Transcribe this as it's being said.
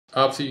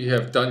After you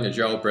have done your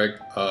jailbreak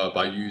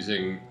by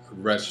using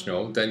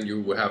Rational, then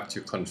you will have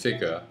to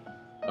configure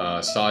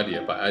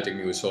Cydia by adding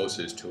new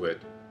sources to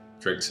it.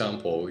 For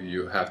example,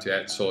 you have to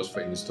add source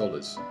for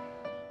installers.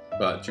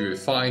 But you will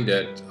find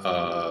that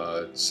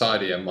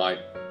Cydia might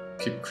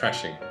keep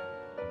crashing,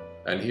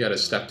 and here are the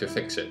steps to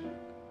fix it.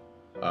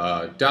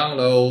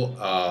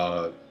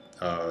 Download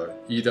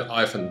either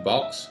iPhone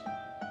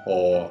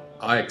or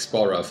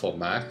iExplorer for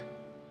Mac.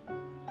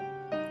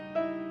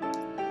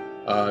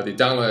 The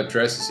download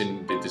address is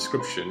in the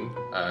description,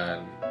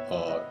 and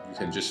you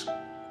can just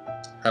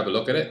have a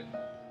look at it.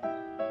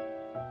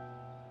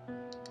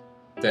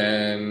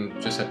 Then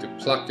just have to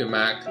plug your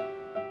Mac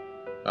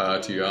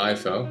to your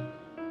iPhone,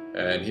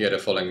 and here are the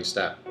following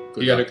steps.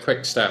 Here are the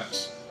quick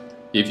steps.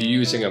 If you're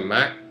using a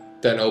Mac,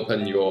 then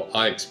open your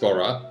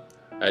iExplorer,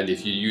 and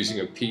if you're using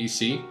a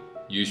PC,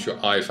 use your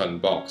iPhone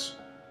box.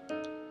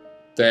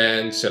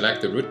 Then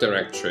select the root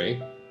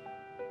directory.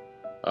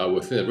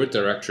 Within the root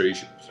directory,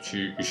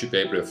 you should be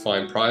able to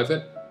find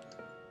private.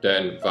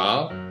 Then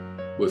var.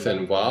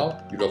 Within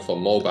var, you look for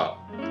mobile.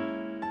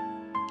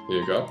 Here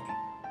you go.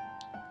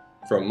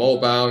 From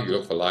mobile, you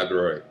look for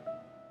library.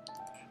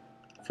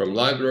 From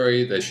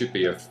library, there should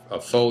be a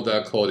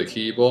folder called the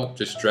keyboard.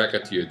 Just drag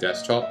it to your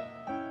desktop.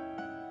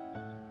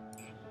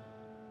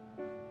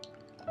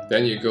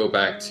 Then you go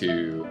back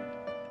to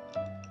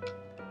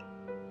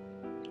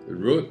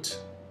root,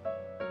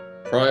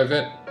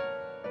 private,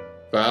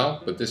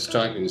 var, but this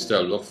time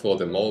instead of look for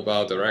the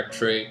mobile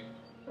directory,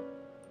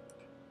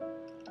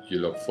 you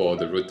look for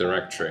the root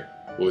directory.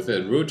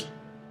 Within root,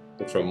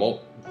 look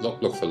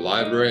for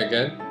library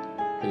again.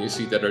 Can you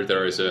see that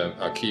there is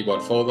a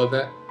keyboard folder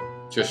there?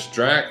 Just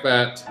drag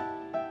that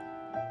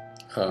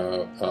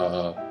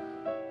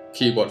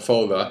keyboard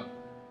folder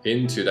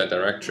into that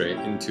directory,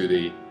 into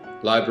the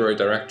library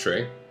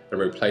directory, and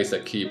replace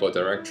that keyboard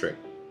directory.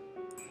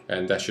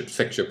 And that should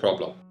fix your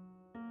problem.